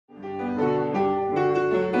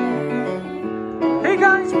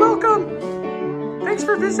friends, welcome! Thanks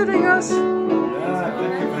for visiting us. Yeah,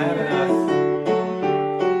 thank you for having us.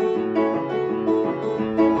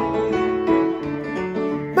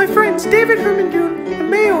 My friends David, Herman Dune, and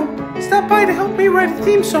Mayon stopped by to help me write a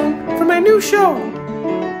theme song for my new show.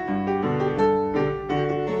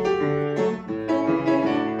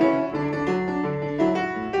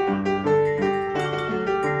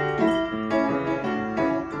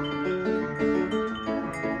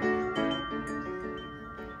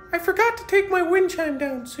 I forgot to take my wind chime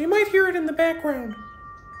down, so you might hear it in the background.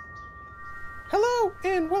 Hello,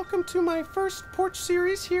 and welcome to my first Porch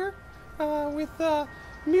series here with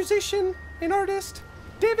musician and artist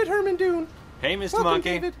David Herman Dune. Hey, Mr. Welcome, Monkey.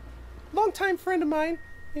 David, longtime friend of mine,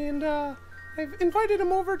 and I've invited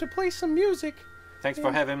him over to play some music. Thanks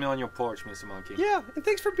for having me on your porch, Mr. Monkey. Yeah, and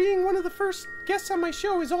thanks for being one of the first guests on my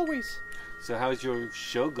show, as always. So how's your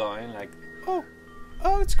show going? Oh,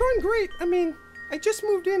 it's going great. I mean, I just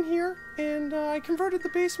moved in here, and I converted the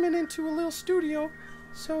basement into a little studio.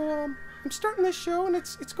 So I'm starting this show, and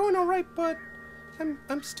it's going all right. But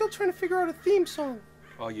I'm still trying to figure out a theme song.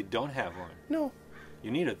 Oh, you don't have one? No.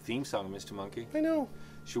 You need a theme song, Mr. Monkey. I know.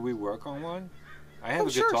 Should we work on one? I have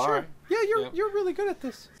a sure, guitar. Sure. Yeah, you're really good at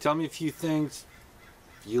this. Tell me a few things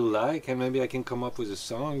you like, and maybe I can come up with a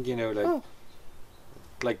song. You know,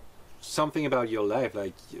 like something about your life.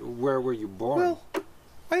 Like, where were you born?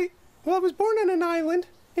 Well, I was born on an island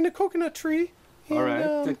in a coconut tree. And, all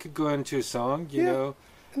right, that could go into a song, you know.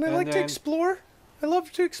 And I like to explore. I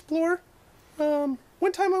love to explore.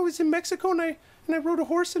 One time I was in Mexico, and I rode a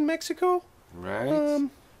horse in Mexico. Right.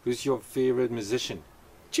 Who's your favorite musician?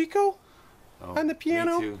 Chico, on the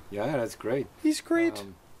piano. Me too. Yeah, that's great. He's great.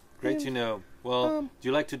 Great to know. Well, do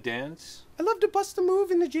you like to dance? I love to bust a move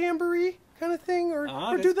in the jamboree kind of thing, or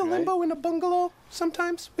do the limbo in a bungalow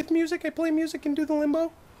sometimes with music. I play music and do the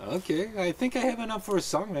limbo. Okay, I think I have enough for a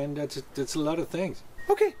song, man. That's a lot of things.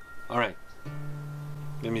 Okay. All right.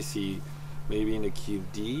 Let me see. Maybe in the key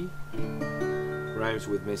D. Rhymes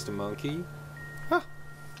with Mr. Monkey. Huh.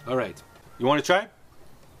 All right. You want to try?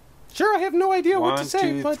 Sure, I have no idea what to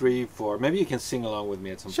say. 1, 2, 3, 4. Maybe you can sing along with me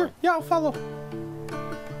at some point. Yeah, I'll follow.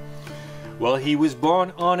 Well, he was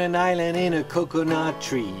born on an island in a coconut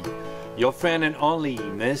tree. Your friend and only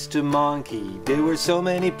Mr. Monkey. There were so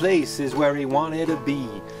many places where he wanted to be,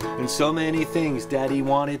 and so many things that he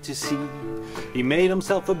wanted to see. He made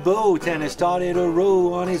himself a boat and he started a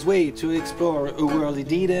row on his way to explore a world he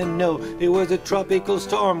didn't know. It was a tropical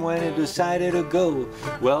storm when he decided to go.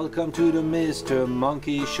 Welcome to the Mr.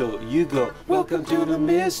 Monkey Show. You go. Welcome to the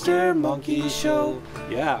Mr. Monkey Show.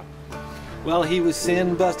 Yeah. Well, he was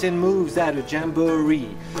sin busting moves at a jamboree,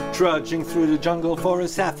 trudging through the jungle for a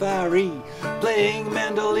safari, playing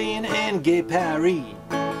mandolin in gay Paris.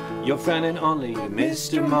 Your friend and only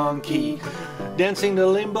Mr. Monkey, dancing the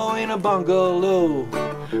limbo in a bungalow,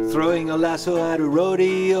 throwing a lasso at a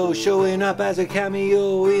rodeo, showing up as a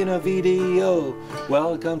cameo in a video.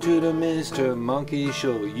 Welcome to the Mr. Monkey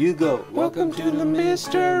Show. You go. Welcome to the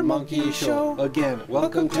Mr. Monkey Show. Again,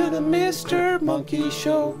 welcome to the Mr. Monkey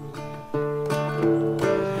Show.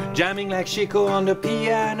 Jamming like Chico on the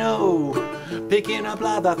piano, picking up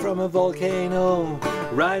lava from a volcano,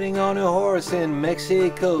 riding on a horse in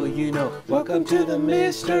Mexico, you know. Welcome to the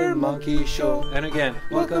Mr. Monkey Show. And again,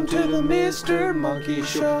 welcome to the Mr. Monkey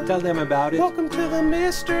Show. Tell them about it. Welcome to the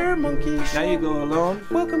Mr. Monkey Show. Now you go alone.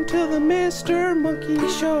 Welcome to the Mr. Monkey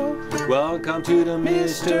Show. Welcome to the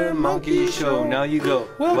Mr. Monkey Show. Now you go.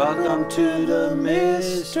 Welcome to the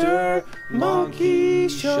Mr. Monkey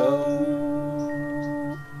Show.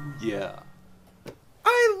 Yeah.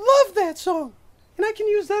 I love that song, and I can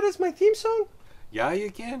use that as my theme song. Yeah,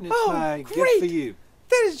 you can. It's my great. gift for you.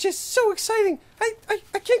 That is just so exciting. I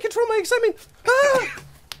can't control my excitement. Ah!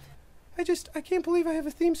 I can't believe I have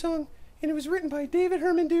a theme song, and it was written by David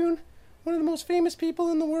Herman Dune, one of the most famous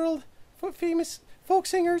people in the world, famous folk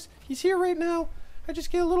singers. He's here right now. I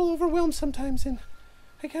just get a little overwhelmed sometimes, and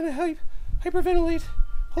I kind of hyperventilate.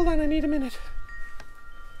 Hold on, I need a minute.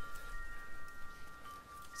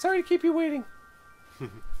 Sorry to keep you waiting.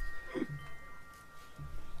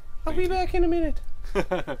 I'll be back in a minute.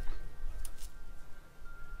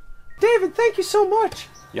 David, thank you so much.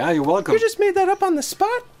 Yeah, you're welcome. You just made that up on the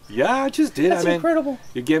spot? Yeah, I just did. That's incredible.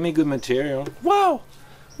 You gave me good material. Wow.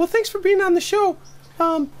 Well, thanks for being on the show.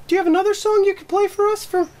 Do you have another song you could play for us,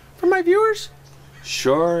 for my viewers?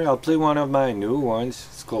 Sure, I'll play one of my new ones.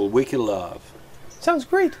 It's called Wicked Love. Sounds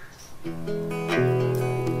great.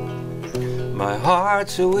 My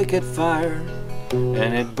heart's a wicked fire,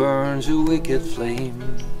 and it burns a wicked flame.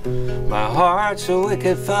 My heart's a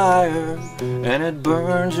wicked fire, and it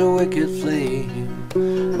burns a wicked flame.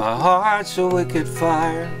 My heart's a wicked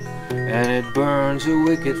fire, and it burns a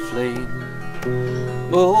wicked flame.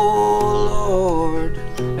 Oh Lord,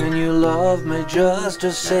 and you love me just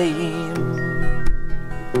the same.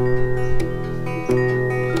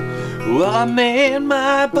 Well, I made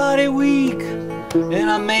my body weak, and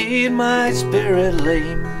I made my spirit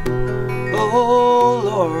lame. Oh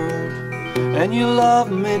Lord, and you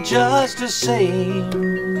love me just the same.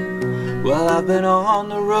 Well, I've been on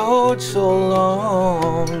the road so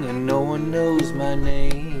long, and no one knows my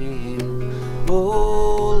name.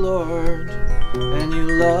 Oh Lord, and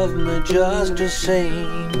you love me just the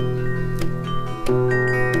same.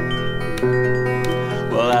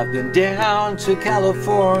 Well, I've been down to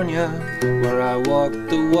California, where I walked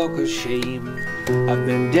the walk of shame. I've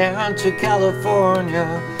been down to California,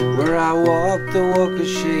 where I walked the walk of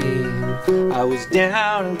shame. I was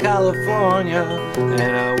down in California, and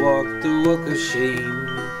I walked the walk of shame.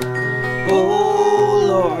 Oh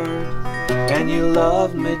Lord, and you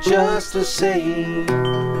love me just the same.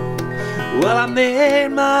 Well, I made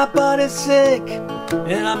my body sick,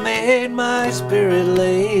 and I made my spirit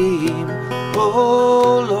lame.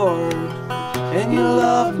 Oh Lord, and you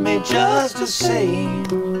love me just the same.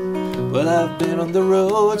 Well, I've been on the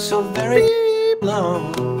road so very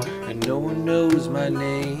long, and no one knows my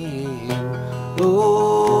name.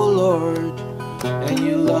 Oh Lord, and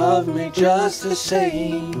you love me just the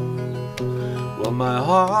same. Well, my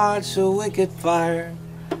heart's a wicked fire,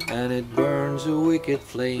 and it burns a wicked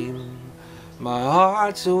flame. My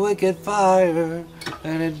heart's a wicked fire,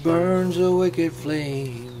 and it burns a wicked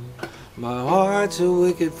flame. My heart's a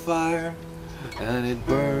wicked fire, and it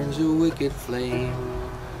burns a wicked flame.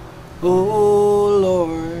 Oh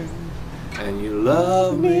Lord, and you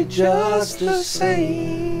love me just the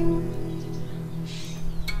same.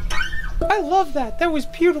 I love that. That was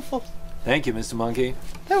beautiful. Thank you, Mr. Monkey.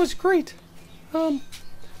 That was great.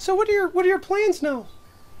 So what are your plans now?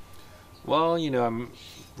 Well, you know, I'm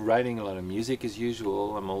writing a lot of music as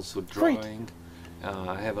usual. I'm also drawing.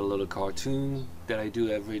 I have a little cartoon that I do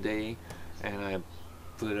every day, and I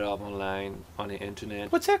put it up online on the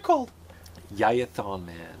internet. What's that called? Yayathon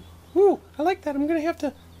Man. Ooh, I like that. I'm gonna have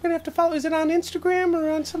to follow. Is it on Instagram or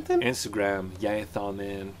on something? Instagram, Yayathon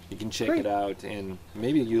Man. You can check Great. it out, and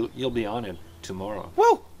maybe you'll be on it tomorrow.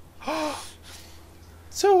 Whoa!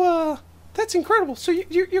 So that's incredible. So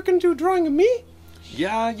you're gonna do a drawing of me?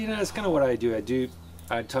 Yeah, you know, that's kind of what I do.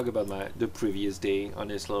 I talk about the previous day on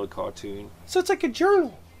this little cartoon. So it's like a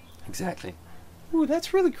journal. Exactly. Ooh,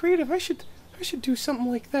 that's really creative. I should do something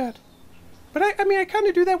like that. But I mean, I kind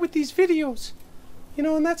of do that with these videos, you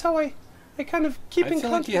know, and that's how I kind of keep in I feel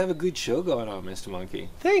contact. like you have a good show going on, Mr. Monkey.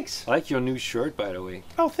 Thanks. I like your new shirt, by the way.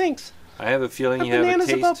 Oh, thanks. I have a feeling you Bananas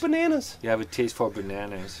have a about taste. bananas. You have a taste for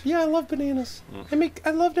bananas. Yeah, I love bananas. I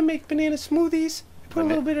love to make banana smoothies. I put a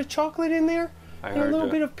little bit of chocolate in there, and a little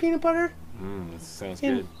bit of peanut butter. That sounds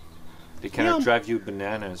And good. They kind of drive you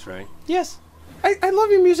bananas, right? Yes. I love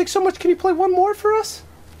your music so much. Can you play one more for us?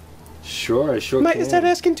 Sure, I sure can. Is that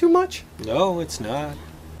asking too much? No, it's not.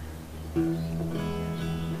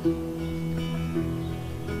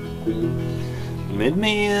 Meet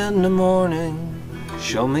me in the morning,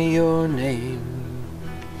 show me your name.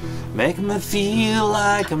 Make me feel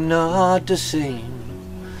like I'm not the same.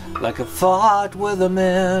 Like I fought with a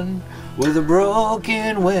man with a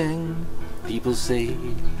broken wing. People say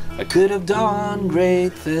I could have done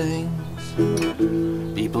great things.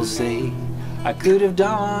 People say I could have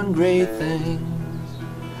done great things.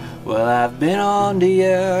 Well, I've been on the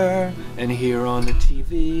air and here on the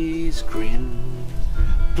TV screen.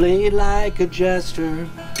 Played like a jester,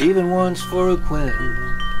 even once for a queen.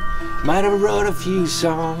 Might have wrote a few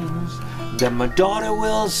songs that my daughter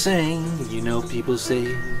will sing. You know, people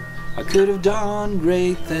say I could have done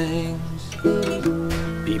great things.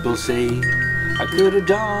 People say I could have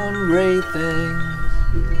done great things.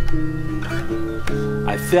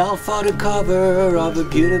 I fell for the cover of a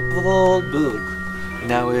beautiful book.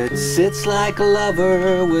 Now it sits like a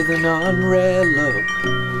lover with an unread look.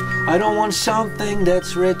 I don't want something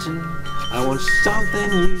that's written, I want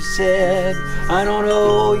something you said. I don't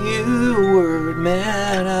owe you a word,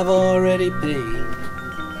 man, I've already paid.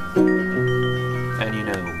 And you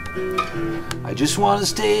know, I just want to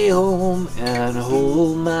stay home and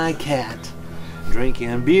hold my cat,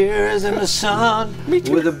 drinking beers in the sun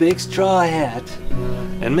with a big straw hat,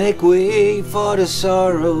 and make way for the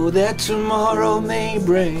sorrow that tomorrow may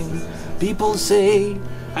bring. People say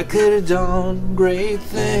I could have done great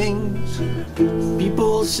things.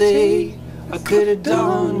 People say I could have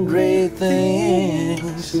done great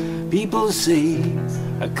things. People say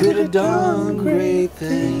I could have done great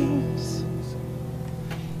things.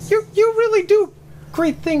 You really do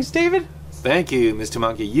great things, David. Thank you, Mr.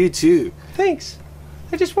 Monkey. You too. Thanks.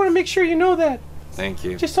 I just want to make sure you know that. Thank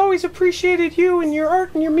you. Just always appreciated you and your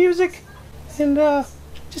art and your music. And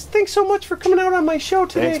just thanks so much for coming out on my show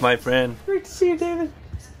today. Thanks, my friend. Great to see you, David.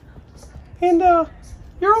 And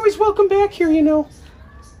you're always welcome back here, you know.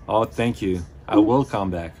 Oh, thank you. I will come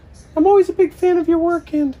back. I'm always a big fan of your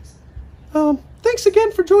work, and thanks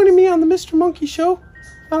again for joining me on the Mr. Monkey Show.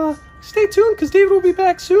 Stay tuned, because David will be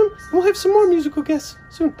back soon, and we'll have some more musical guests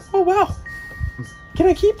soon. Oh, wow. Can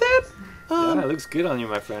I keep that? Yeah, it looks good on you,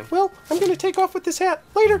 my friend. Well, I'm going to take off with this hat.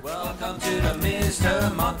 Later. Welcome to the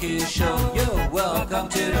Mr. Monkey Show. Yo, welcome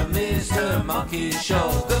to the Mr. Monkey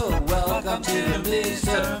Show. Go, welcome to the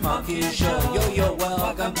Mr. Monkey Show. Yo,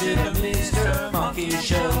 welcome to the Mr. Monkey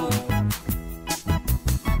Show.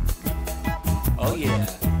 Oh yeah.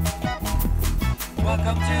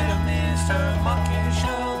 Welcome to the Mr. Monkey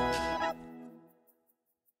Show.